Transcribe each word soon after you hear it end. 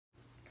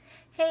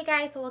Hey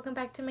guys, welcome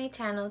back to my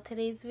channel.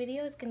 Today's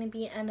video is going to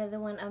be another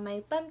one of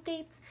my bump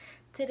dates.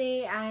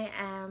 Today I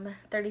am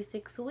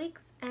 36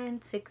 weeks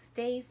and 6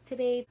 days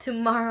today.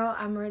 Tomorrow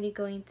I'm already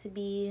going to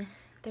be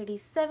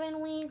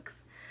 37 weeks.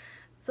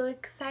 So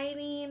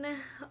exciting.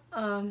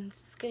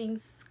 Just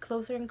getting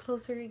closer and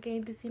closer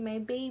getting to see my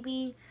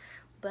baby.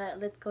 But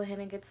let's go ahead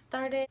and get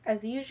started.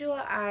 As usual,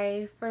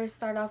 I first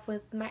start off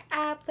with my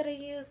app that I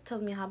use.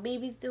 Tells me how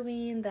baby's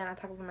doing. Then I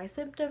talk about my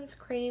symptoms,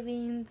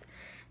 cravings,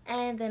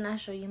 and then I'll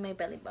show you my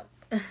belly bump.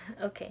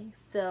 Okay,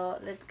 so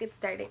let's get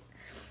started.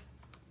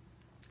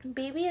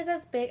 Baby is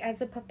as big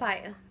as a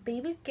papaya.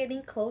 Baby's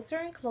getting closer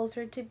and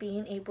closer to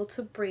being able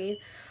to breathe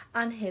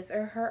on his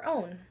or her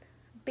own.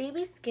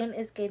 Baby's skin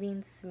is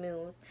getting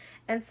smooth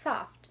and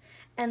soft,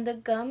 and the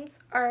gums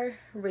are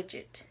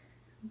rigid.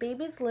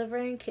 Baby's liver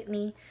and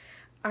kidney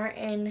are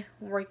in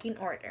working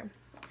order.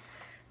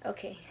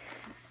 Okay,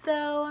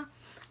 so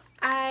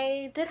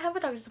I did have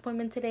a doctor's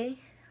appointment today,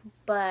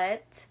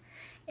 but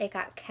it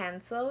got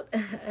canceled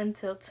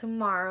until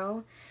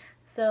tomorrow.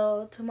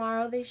 So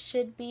tomorrow they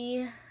should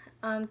be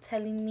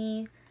telling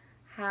me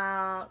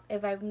how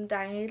if I've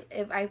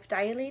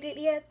dilated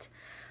yet.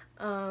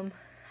 I'm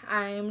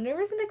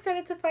nervous and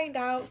excited to find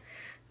out,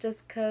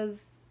 just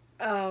cause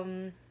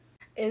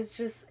it's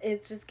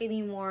just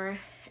getting more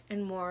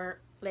and more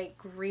like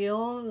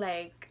real.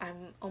 Like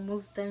I'm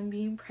almost done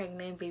being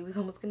pregnant. Baby's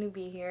almost gonna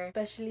be here,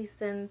 especially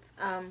since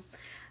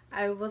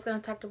I was gonna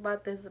talk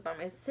about this about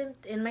my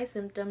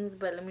symptoms,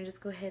 but let me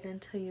just go ahead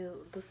and tell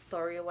you the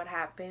story of what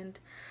happened.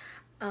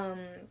 I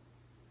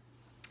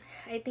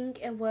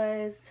think it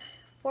was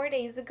 4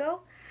 days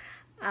ago.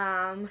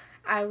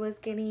 I was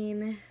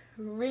getting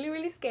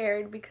really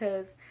scared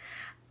because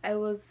I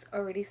was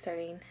already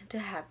starting to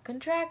have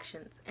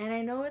contractions, and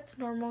I know it's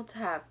normal to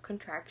have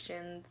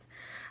contractions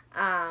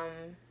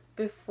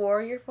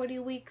before your 40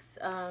 weeks,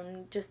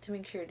 just to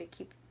make sure to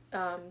keep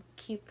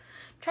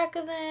track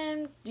of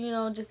them, you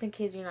know, just in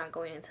case you're not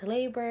going into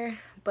labor.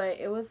 But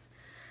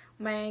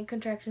my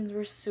contractions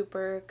were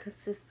super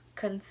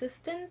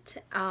consistent.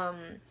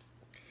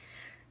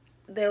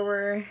 They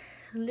were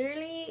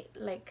literally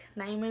like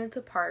 9 minutes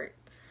apart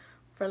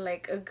for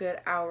like a good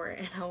hour,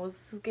 and I was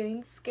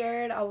getting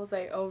scared. I was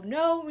like, oh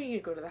no, we need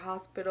to go to the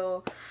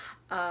hospital.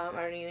 I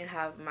don't even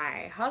have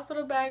my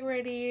hospital bag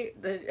ready.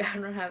 I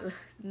don't have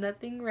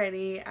nothing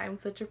ready. I'm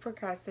such a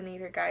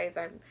procrastinator, guys.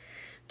 I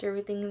do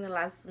everything in the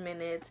last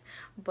minute.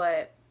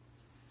 But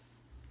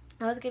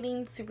I was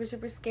getting super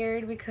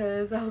scared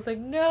because I was like,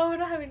 no, I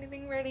don't have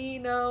anything ready.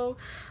 No.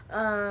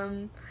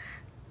 I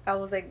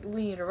was like,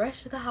 we need to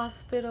rush to the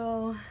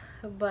hospital.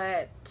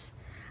 But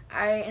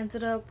I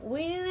ended up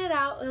waiting it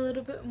out a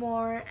little bit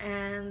more,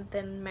 and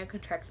then my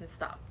contractions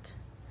stopped.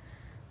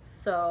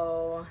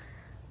 So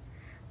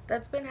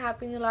that's been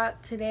happening a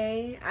lot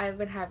today. I've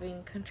been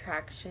having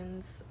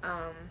contractions.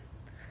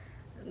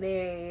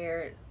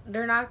 They're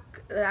not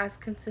as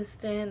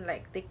consistent.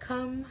 Like they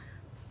come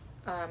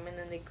and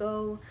then they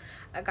go.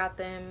 I got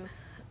them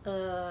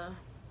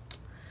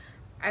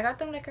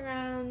like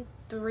around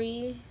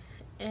 3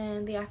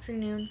 in the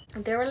afternoon.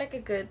 They were like a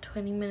good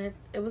 20 minutes.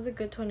 It was a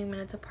good 20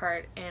 minutes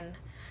apart in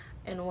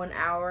 1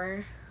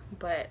 hour,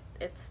 but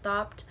it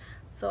stopped.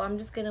 So I'm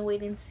just gonna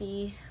wait and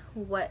see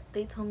what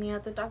they told me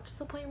at the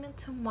doctor's appointment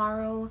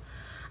tomorrow,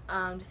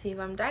 to see if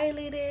I'm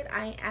dilated.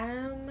 I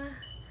am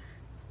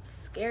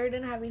scared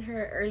in having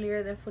her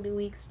earlier than 40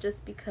 weeks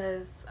just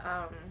because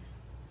I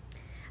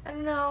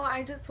don't know,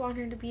 I just want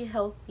her to be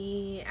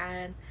healthy,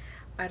 and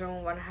I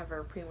don't want to have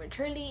her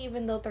prematurely,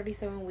 even though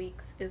 37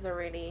 weeks is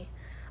already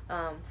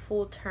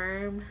full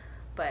term.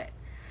 But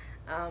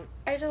I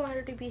just want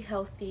her to be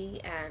healthy,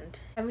 and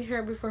having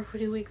her before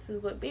 40 weeks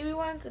is what baby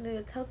wants, and if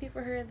it's healthy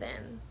for her,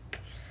 then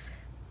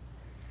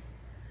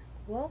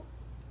well,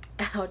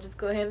 I'll just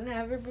go ahead and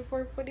have her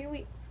before 40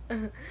 weeks.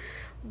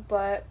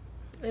 But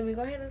let me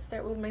go ahead and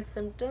start with my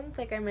symptoms.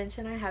 Like I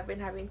mentioned, I have been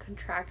having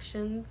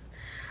contractions.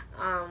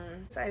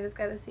 So I just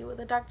gotta see what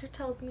the doctor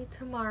tells me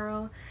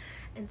tomorrow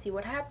and see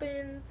what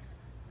happens.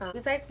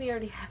 Besides me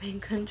already having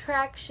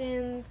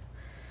contractions,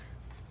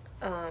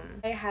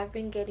 I have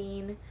been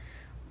getting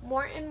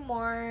more and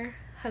more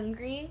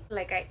hungry.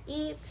 Like I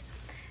eat,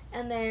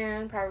 and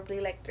then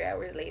probably like 3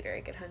 hours later I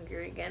get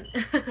hungry again.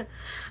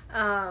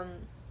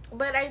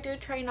 But I do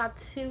try not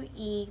to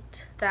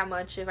eat that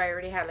much. If I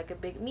already had like a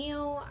big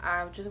meal,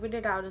 I'll just wait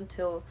it out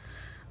until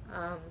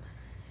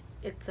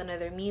it's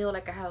another meal.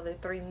 Like I have the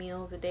 3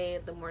 meals a day: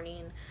 the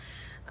morning,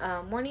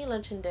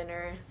 lunch, and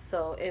dinner.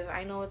 So if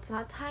I know it's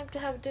not time to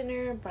have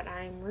dinner, but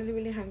I'm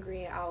really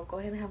hungry, I'll go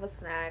ahead and have a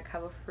snack,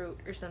 have a fruit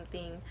or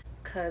something,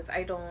 because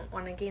I don't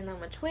want to gain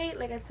that much weight.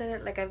 Like I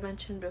said, like I've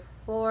mentioned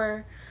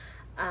before,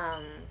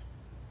 and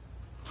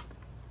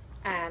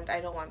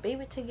I don't want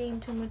baby to gain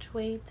too much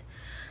weight.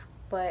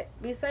 But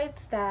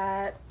besides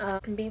that,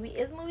 baby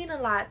is moving a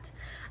lot.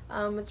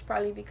 It's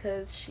probably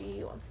because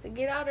she wants to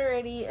get out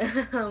already.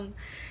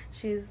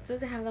 She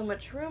doesn't have that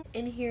much room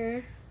in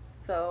here,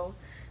 so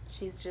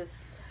she's just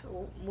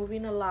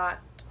moving a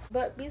lot.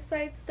 But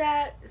besides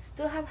that,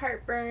 still have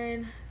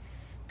heartburn,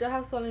 still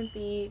have swollen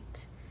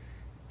feet,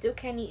 still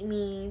can't eat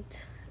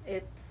meat.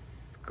 It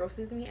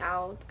grosses me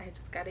out. I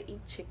just gotta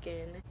eat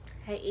chicken.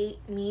 I ate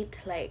meat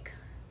like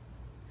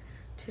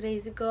 2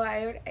 days ago.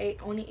 I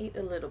only ate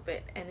a little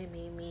bit and it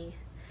made me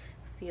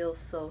feel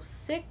so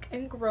sick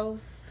and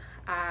gross.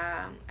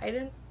 I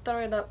didn't throw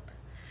it up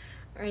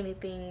or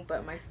anything,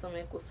 but my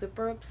stomach was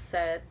super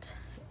upset.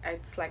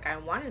 It's like I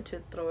wanted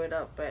to throw it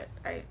up, but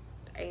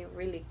I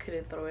really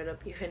couldn't throw it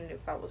up even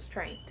if I was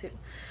trying to.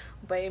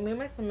 But it made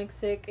my stomach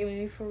sick. It made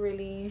me feel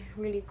really,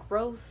 really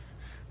gross.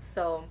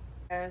 So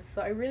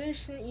I really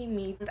shouldn't eat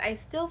meat. I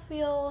still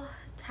feel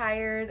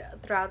tired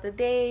throughout the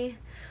day,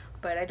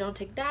 but I don't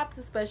take naps,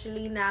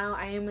 especially now.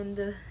 I am in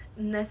the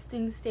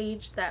nesting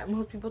stage that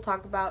most people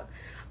talk about,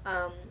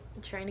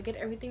 trying to get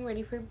everything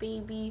ready for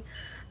baby.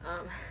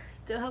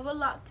 Still have a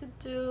lot to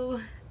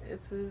do.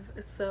 This is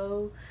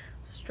so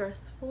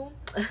stressful.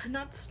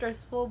 Not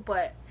stressful,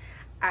 but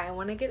I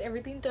want to get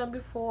everything done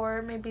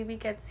before my baby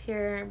gets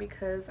here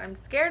because I'm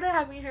scared of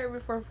having her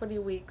before 40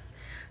 weeks.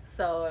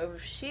 So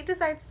if she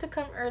decides to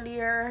come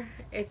earlier,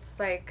 it's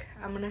like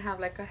I'm gonna have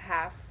like a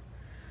half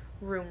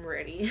room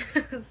ready.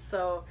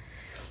 So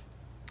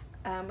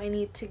I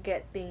need to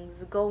get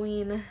things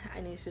going.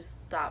 I need to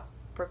stop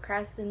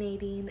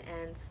procrastinating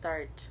and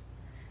start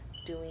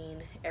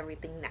doing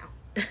everything now.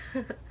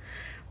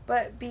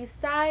 But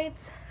besides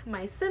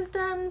my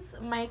symptoms,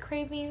 my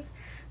cravings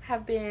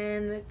have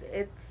been,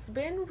 it's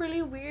been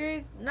really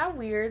weird. Not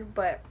weird,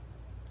 but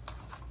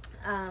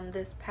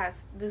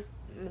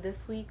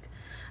this week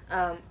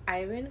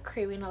I've been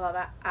craving a lot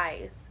of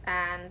ice,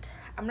 and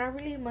I'm not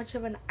really much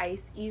of an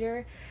ice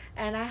eater,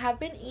 and I have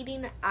been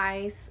eating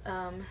ice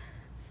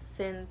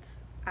since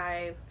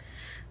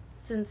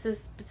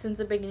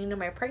the beginning of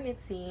my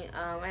pregnancy,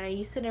 and I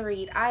used to never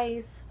eat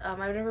ice. I've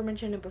never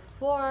mentioned it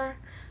before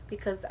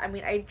because I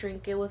mean I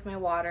drink it with my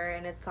water,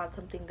 and it's not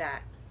something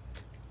that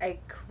I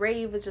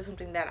crave. It's just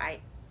something that I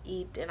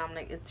eat and I'm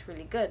like, it's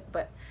really good.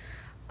 But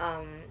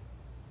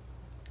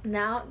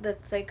now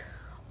that's like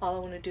all I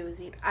want to do is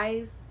eat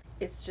ice.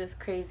 It's just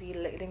crazy.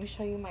 Like, let me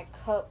show you my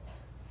cup.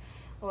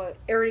 Well, it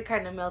already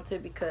kind of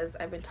melted because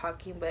I've been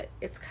talking, but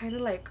it's kind of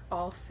like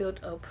all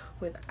filled up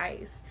with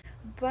ice.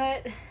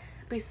 But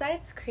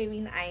besides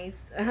craving ice,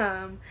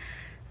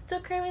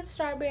 still craving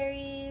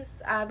strawberries.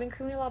 I've been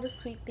craving a lot of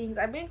sweet things.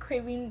 I've been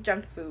craving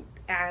junk food,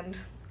 and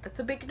that's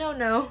a big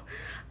no-no.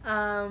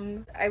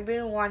 I've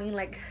been wanting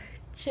like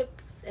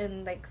chips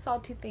and like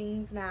salty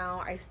things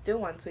now. I still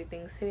want sweet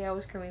things. Today I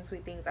was craving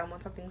sweet things. I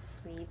want something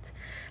sweet,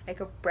 like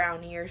a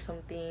brownie or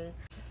something.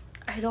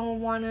 I don't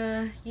want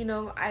to, you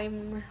know,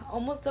 I'm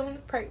almost done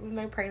with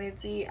my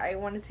pregnancy. I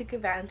want to take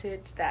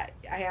advantage that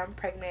I am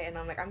pregnant, and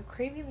I'm like, I'm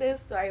craving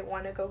this, so I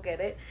want to go get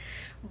it.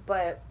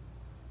 But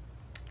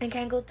I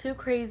can't go too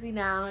crazy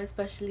now,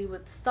 especially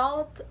with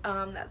salt.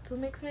 That's what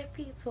makes my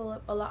feet swell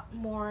up a lot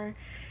more,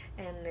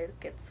 and it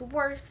gets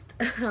worse.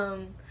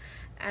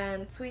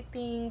 And sweet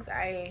things,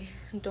 I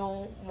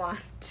don't want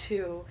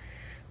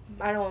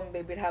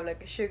baby to have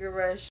like a sugar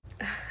rush.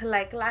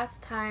 Like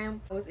last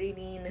time I was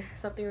eating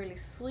something really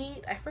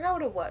sweet. I forgot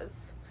what it was,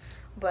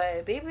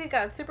 but baby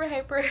got super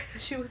hyper.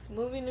 She was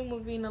moving and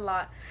moving a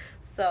lot,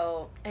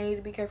 so I need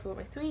to be careful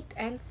with my sweet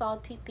and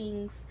salty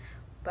things.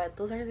 But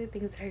those are the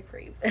things that I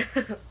crave.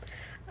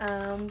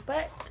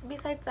 But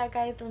besides that,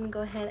 guys, let me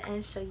go ahead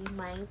and show you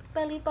my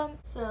belly bump.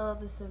 So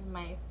this is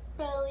my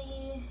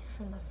belly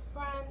from the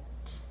front.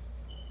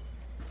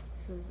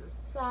 This is the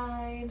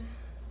side.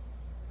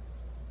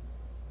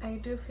 I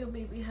do feel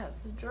baby has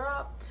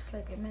dropped,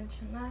 like I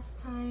mentioned last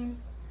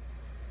time.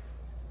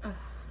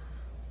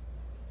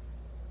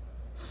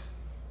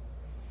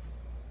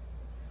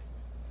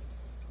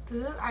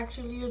 This is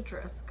actually a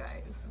dress,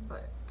 guys,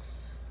 but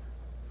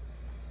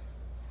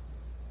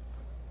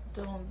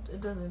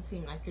it doesn't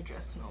seem like a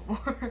dress no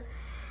more.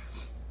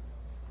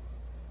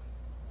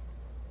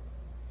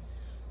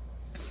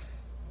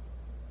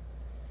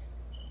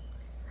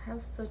 I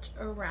have such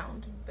a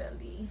round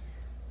belly.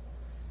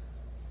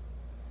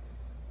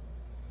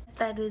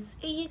 That is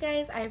it, you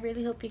guys. I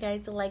really hope you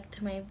guys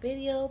liked my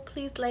video.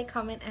 Please like,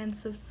 comment, and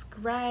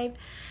subscribe,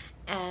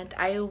 and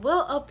I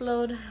will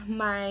upload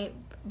my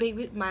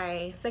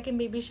second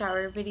baby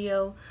shower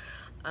video,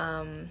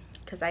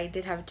 because I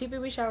did have 2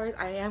 baby showers.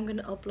 I am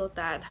gonna upload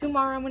that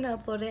tomorrow. I'm gonna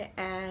upload it,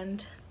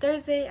 and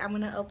Thursday I'm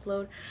gonna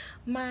upload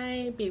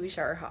my baby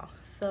shower haul.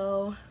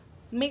 So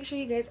make sure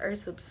you guys are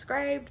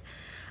subscribed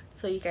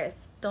so you guys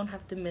don't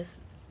have to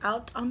miss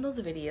out on those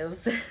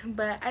videos.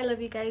 But I love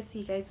you guys. See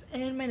you guys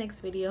in my next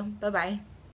video. Bye bye.